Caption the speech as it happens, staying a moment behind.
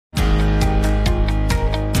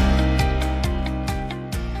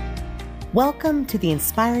Welcome to the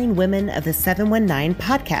Inspiring Women of the 719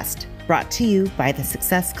 podcast, brought to you by the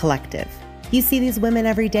Success Collective. You see these women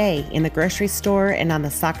every day in the grocery store and on the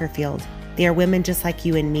soccer field. They are women just like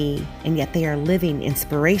you and me, and yet they are living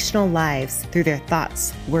inspirational lives through their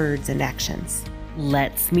thoughts, words, and actions.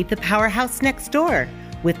 Let's meet the powerhouse next door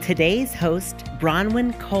with today's host,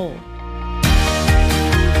 Bronwyn Cole.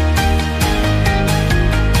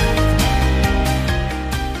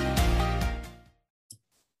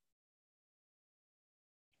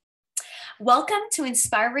 Welcome to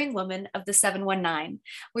Inspiring Women of the 719.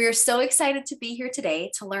 We are so excited to be here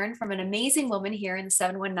today to learn from an amazing woman here in the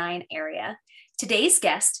 719 area. Today's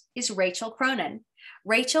guest is Rachel Cronin.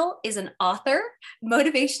 Rachel is an author,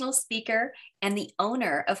 motivational speaker, and the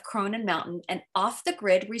owner of Cronin Mountain, an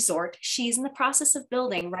off-the-grid resort she's in the process of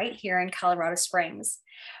building right here in Colorado Springs.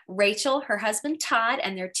 Rachel, her husband Todd,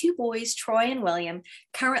 and their two boys, Troy and William,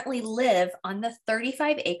 currently live on the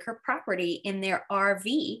 35-acre property in their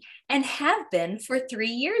RV and have been for 3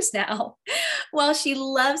 years now. While she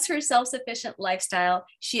loves her self-sufficient lifestyle,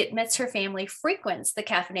 she admits her family frequents the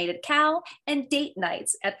Caffeinated Cow and date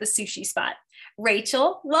nights at the sushi spot.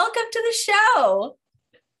 Rachel, welcome to the show.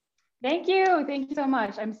 Thank you. Thank you so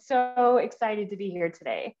much. I'm so excited to be here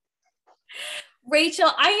today. Rachel,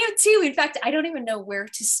 I am too. In fact, I don't even know where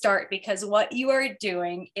to start because what you are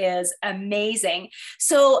doing is amazing.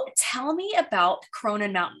 So tell me about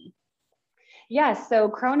Cronin Mountain. Yes, so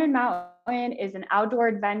Cronin Mountain is an outdoor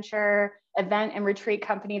adventure event and retreat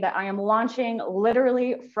company that I am launching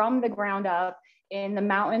literally from the ground up in the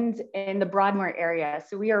mountains in the Broadmoor area.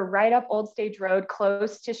 So we are right up Old Stage Road,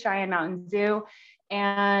 close to Cheyenne Mountain Zoo.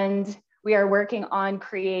 And we are working on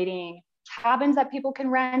creating cabins that people can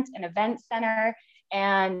rent, an event center,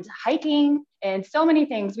 and hiking, and so many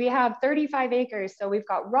things. We have 35 acres, so we've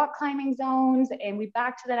got rock climbing zones, and we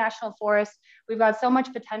back to the National Forest. We've got so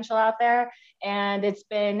much potential out there, and it's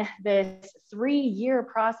been this 3-year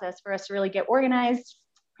process for us to really get organized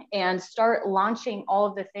and start launching all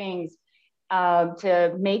of the things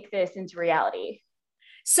to make this into reality.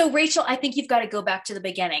 So Rachel, I think you've got to go back to the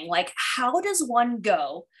beginning. Like, how does one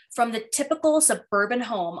go from the typical suburban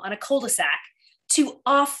home on a cul-de-sac to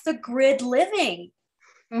off the grid living?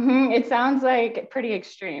 It sounds like pretty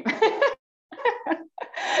extreme.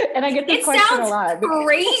 And I get this question a lot. It sounds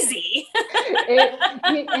crazy.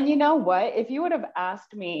 And you know what? If you would have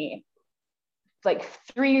asked me like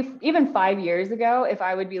 3, even 5 years ago, if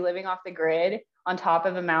I would be living off the grid on top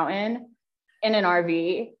of a mountain in an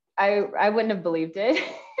RV, I wouldn't have believed it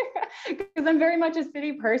because I'm very much a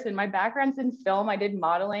city person. My background's in film. I did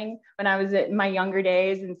modeling when I was in my younger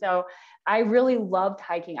days. And so I really loved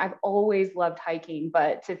hiking. I've always loved hiking,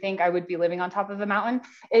 but to think I would be living on top of a mountain,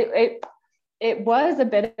 it was a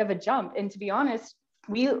bit of a jump. And to be honest,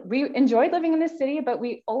 we enjoyed living in this city, but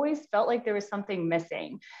we always felt like there was something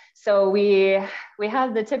missing. So we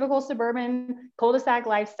have the typical suburban cul-de-sac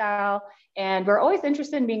lifestyle, and we're always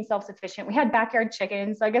interested in being self-sufficient. We had backyard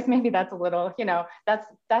chickens. So I guess maybe that's a little,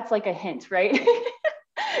 that's like a hint, right?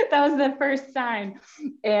 That was the first sign.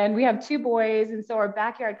 And we have 2 boys. And so our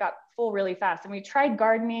backyard got full really fast. And we tried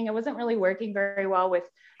gardening. It wasn't really working very well with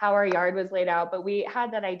how our yard was laid out, but we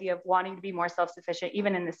had that idea of wanting to be more self-sufficient,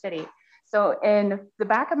 even in the city. So in the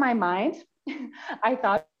back of my mind, I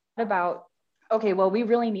thought about, okay, well, we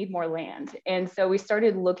really need more land. And so we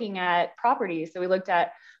started looking at properties. So we looked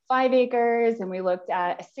at 5 acres and we looked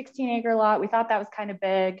at a 16-acre lot. We thought that was kind of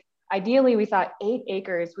big. Ideally, we thought 8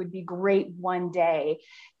 acres would be great one day.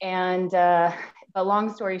 And but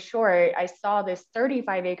long story short, I saw this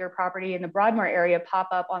 35-acre property in the Broadmoor area pop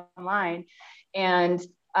up online. And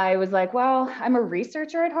I was like, well, I'm a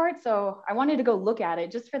researcher at heart, so I wanted to go look at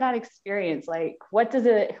it just for that experience. Like, what does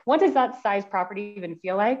that size property even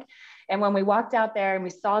feel like? And when we walked out there and we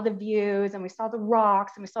saw the views and we saw the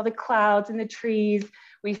rocks and we saw the clouds and the trees,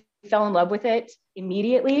 we fell in love with it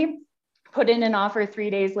immediately, put in an offer 3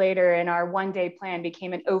 days later, and our one-day plan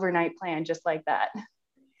became an overnight plan, just like that.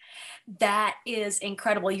 That is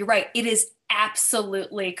incredible. You're right. It is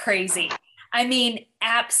absolutely crazy. I mean,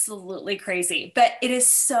 absolutely crazy, but it is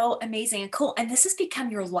so amazing and cool. And this has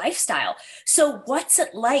become your lifestyle. So what's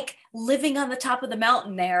it like living on the top of the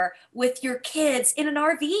mountain there with your kids in an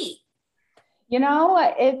RV?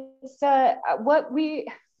 It's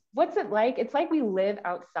what's it like? It's like we live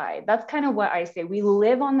outside. That's kind of what I say. We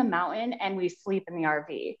live on the mountain and we sleep in the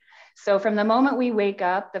RV. So from the moment we wake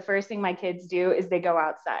up, the first thing my kids do is they go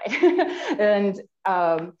outside. And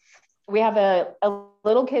we have a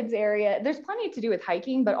little kids area. There's plenty to do with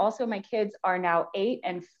hiking, but also my kids are now 8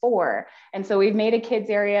 and 4. And so we've made a kids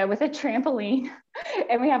area with a trampoline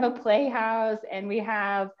and we have a playhouse and we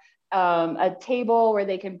have a table where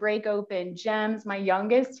they can break open gems. My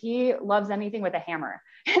youngest, he loves anything with a hammer.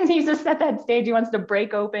 And he's just at that stage, he wants to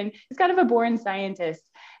break open. He's kind of a born scientist.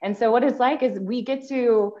 And so what it's like is we get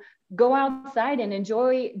to go outside and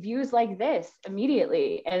enjoy views like this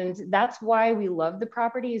immediately. And that's why we love the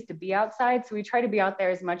property, is to be outside. So we try to be out there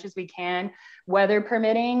as much as we can, weather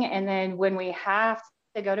permitting. And then when we have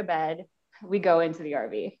to go to bed, we go into the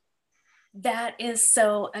RV. That is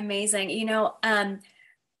so amazing.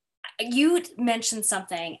 You mentioned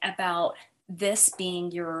something about this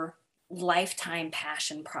being your lifetime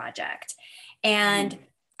passion project. And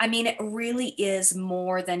I mean, it really is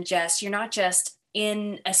more than just, you're not just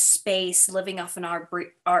in a space living off an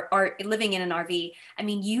living in an RV. I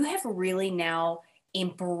mean, you have really now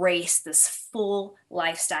embraced this full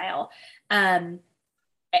lifestyle, and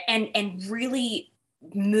really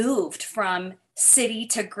moved from city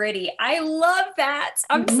to gritty. I love that.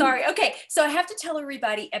 I'm sorry. Okay. So I have to tell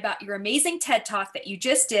everybody about your amazing TED Talk that you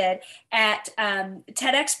just did at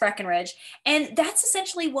TEDx Breckenridge. And that's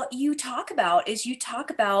essentially what you talk about, is you talk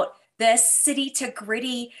about this city to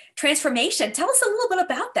gritty transformation. Tell us a little bit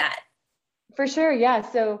about that. For sure. Yeah.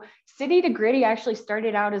 So City to Gritty actually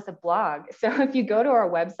started out as a blog. So if you go to our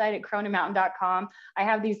website at croninmountain.com, I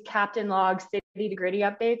have these captain log City to Gritty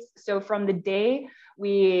updates. So from the day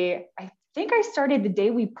I think I started the day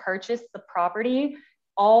we purchased the property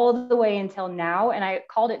all the way until now, and I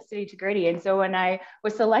called it City to Gritty. And so when I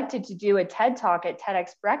was selected to do a TED Talk at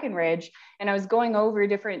TEDx Breckenridge, and I was going over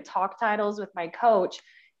different talk titles with my coach,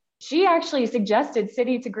 she actually suggested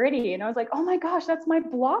City to Gritty. And I was like, oh my gosh, that's my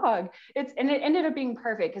blog. And it ended up being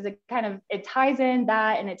perfect because it ties in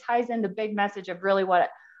that, and it ties in the big message of really what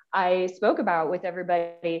I spoke about with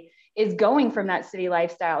everybody, is going from that city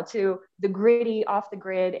lifestyle to the gritty, off the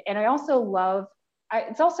grid. And I also love,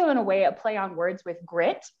 it's also in a way a play on words with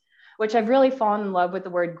grit, which I've really fallen in love with the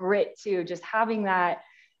word grit too, just having that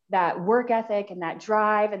work ethic and that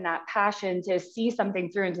drive and that passion to see something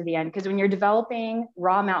through into the end. Because when you're developing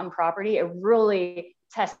raw mountain property, it really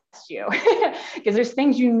tests you because there's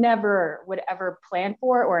things you never would ever plan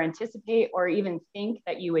for or anticipate or even think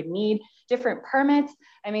that you would need. Different permits.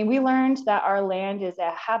 I mean, we learned that our land is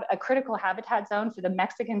a critical habitat zone for the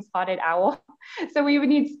Mexican spotted owl. So we would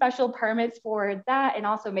need special permits for that, and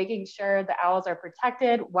also making sure the owls are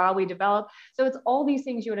protected while we develop. So it's all these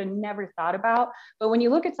things you would have never thought about. But when you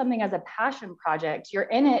look at something as a passion project, you're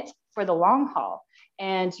in it for the long haul.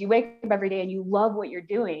 And you wake up every day and you love what you're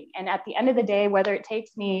doing. And at the end of the day, whether it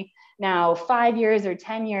takes me now 5 years or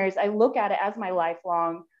 10 years, I look at it as my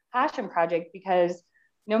lifelong passion project, because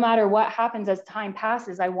no matter what happens as time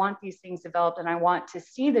passes, I want these things developed, and I want to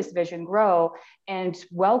see this vision grow and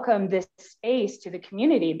welcome this space to the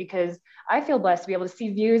community, because I feel blessed to be able to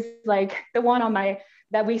see views like the one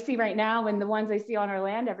that we see right now and the ones I see on our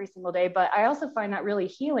land every single day. But I also find that really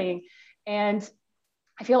healing. And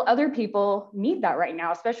I feel other people need that right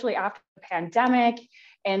now, especially after the pandemic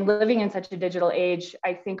and living in such a digital age.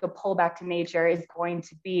 I think a pull back to nature is going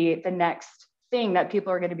to be the next thing that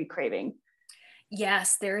people are going to be craving.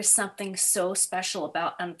 Yes, there is something so special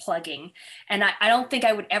about unplugging. And I don't think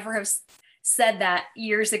I would ever have said that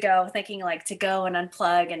years ago, thinking like to go and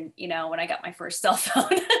unplug, and when I got my first cell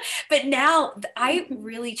phone. But now I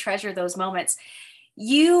really treasure those moments.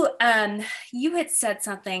 You had said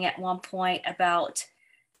something at one point about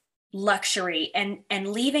luxury and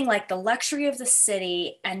leaving like the luxury of the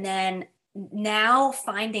city, and then now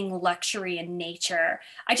finding luxury in nature.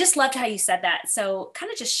 I just loved how you said that. So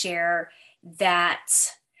kind of just share that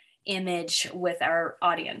image with our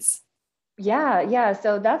audience. Yeah.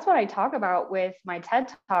 So that's what I talk about with my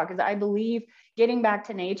TED Talk, is I believe getting back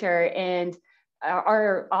to nature and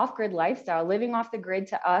our off-grid lifestyle, living off the grid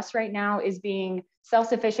to us right now is being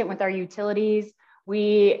self-sufficient with our utilities.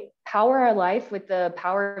 We power our life with the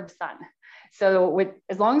power of sun. So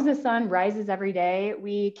as long as the sun rises every day,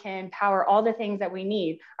 we can power all the things that we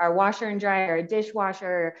need: our washer and dryer, our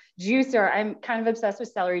dishwasher, juicer. I'm kind of obsessed with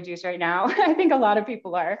celery juice right now. I think a lot of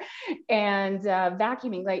people are. And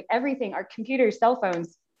vacuuming, like everything, our computers, cell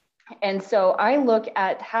phones. And so I look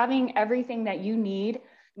at having everything that you need,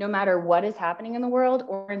 no matter what is happening in the world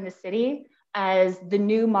or in the city, as the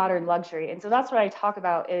new modern luxury. And so that's what I talk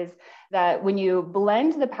about, is that when you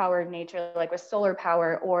blend the power of nature, like with solar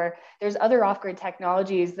power, or there's other off-grid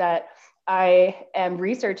technologies that I am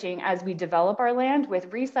researching as we develop our land, with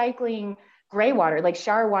recycling gray water, like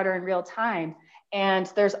shower water in real time.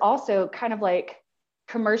 And there's also kind of like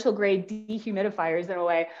commercial grade dehumidifiers in a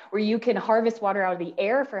way, where you can harvest water out of the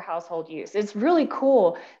air for household use. It's really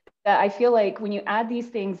cool that I feel like when you add these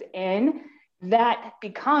things in, that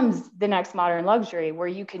becomes the next modern luxury, where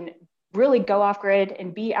you can really go off grid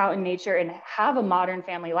and be out in nature and have a modern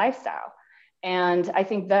family lifestyle. And I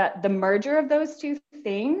think that the merger of those two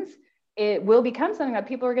things, it will become something that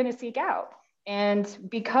people are going to seek out. And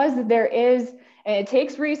because it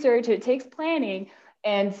takes research, it takes planning.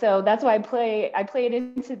 And so that's why I play it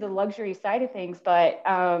into the luxury side of things. But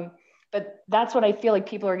that's what I feel like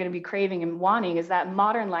people are going to be craving and wanting, is that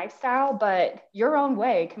modern lifestyle, but your own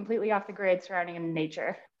way, completely off the grid, surrounding in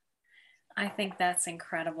nature. I think that's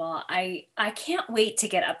incredible. I can't wait to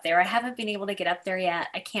get up there. I haven't been able to get up there yet.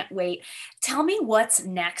 I can't wait. Tell me what's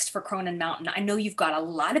next for Cronin Mountain. I know you've got a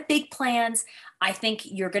lot of big plans. I think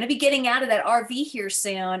you're going to be getting out of that RV here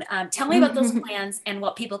soon. Tell me about those plans and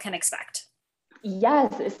what people can expect.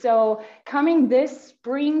 Yes. So coming this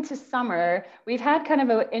spring to summer, we've had kind of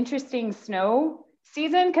an interesting snow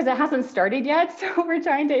season because it hasn't started yet. So we're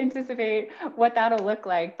trying to anticipate what that'll look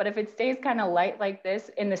like. But if it stays kind of light like this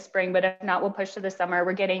in the spring, but if not, we'll push to the summer.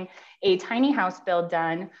 We're getting a tiny house build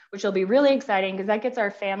done, which will be really exciting because that gets our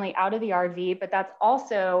family out of the RV, but that's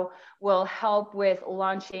also will help with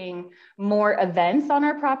launching more events on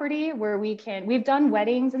our property where we've done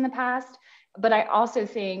weddings in the past, but I also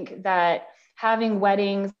think that having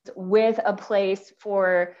weddings with a place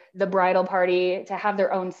for the bridal party to have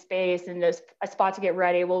their own space and just a spot to get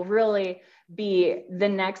ready will really be the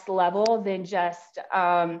next level than just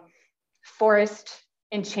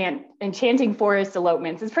enchanting forest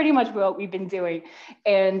elopements. It's pretty much what we've been doing.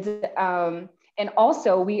 And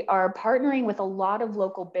also we are partnering with a lot of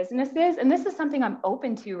local businesses, and this is something I'm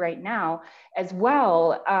open to right now as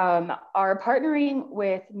well, are partnering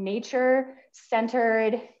with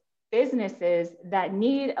nature-centered businesses that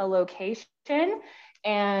need a location.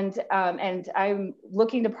 And I'm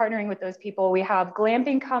looking to partnering with those people. We have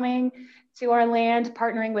glamping coming to our land,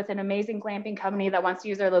 partnering with an amazing glamping company that wants to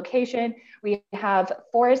use our location. We have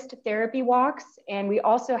forest therapy walks, and we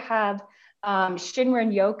also have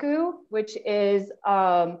Shinrin-yoku, which is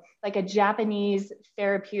like a Japanese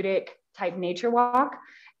therapeutic type nature walk,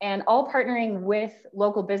 and all partnering with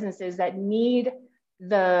local businesses that need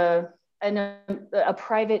a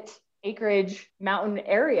private acreage mountain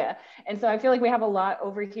area. And so I feel like we have a lot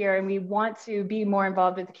over here, and we want to be more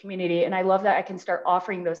involved with the community. And I love that I can start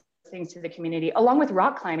offering those things to the community, along with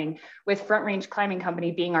rock climbing, with Front Range Climbing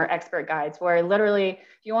Company being our expert guides, where literally if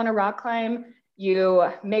you want to rock climb, you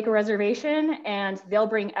make a reservation and they'll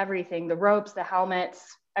bring everything, the ropes, the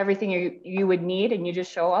helmets, everything you would need, and you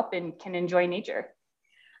just show up and can enjoy nature.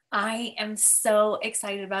 I am so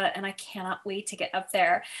excited about it, and I cannot wait to get up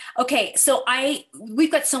there. Okay, so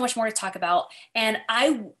we've got so much more to talk about, and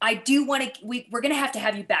I do want to. We're going to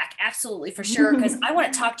have you back, absolutely, for sure, because I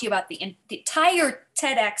want to talk to you about the entire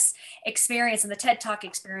TEDx experience and the TED Talk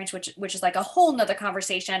experience, which is like a whole nother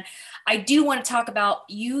conversation. I do want to talk about,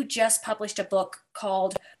 you just published a book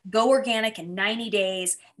called Go Organic in 90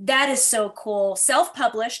 Days. That is so cool.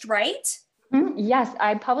 Self-published, right? Yes,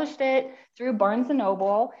 I published it through Barnes &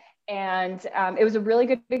 Noble, and it was a really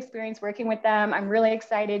good experience working with them. I'm really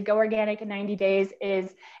excited. Go Organic in 90 Days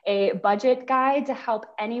is a budget guide to help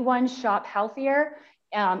anyone shop healthier.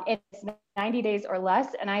 It's 90 days or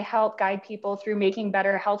less, and I help guide people through making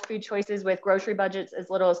better health food choices with grocery budgets as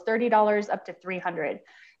little as $30 up to $300.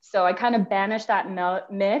 So I kind of banish that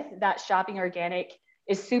myth that shopping organic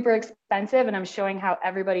is super expensive, and I'm showing how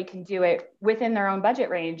everybody can do it within their own budget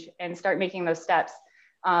range and start making those steps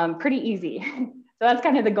pretty easy. So that's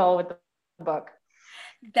kind of the goal with the book.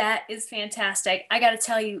 That is fantastic. I got to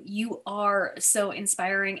tell you, you are so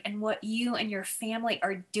inspiring, and what you and your family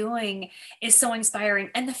are doing is so inspiring.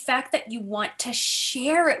 And the fact that you want to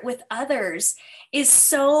share it with others is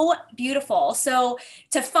so beautiful. So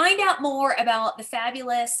to find out more about the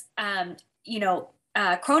fabulous,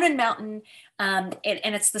 Cronin Mountain, and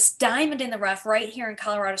it's this diamond in the rough right here in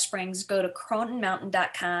Colorado Springs, go to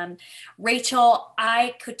croninmountain.com. Rachel,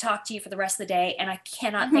 I could talk to you for the rest of the day, and I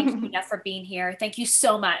cannot thank you enough for being here. Thank you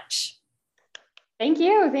so much. Thank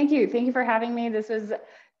you. Thank you for having me. This was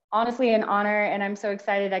honestly an honor, and I'm so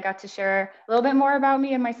excited I got to share a little bit more about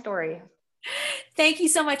me and my story. Thank you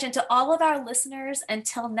so much. And to all of our listeners,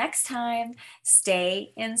 until next time,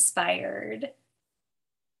 stay inspired.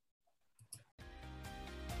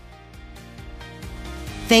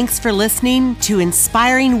 Thanks for listening to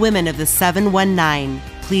Inspiring Women of the 719.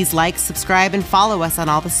 Please like, subscribe, and follow us on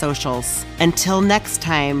all the socials. Until next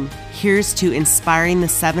time, here's to inspiring the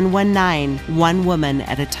 719, one woman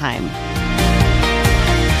at a time.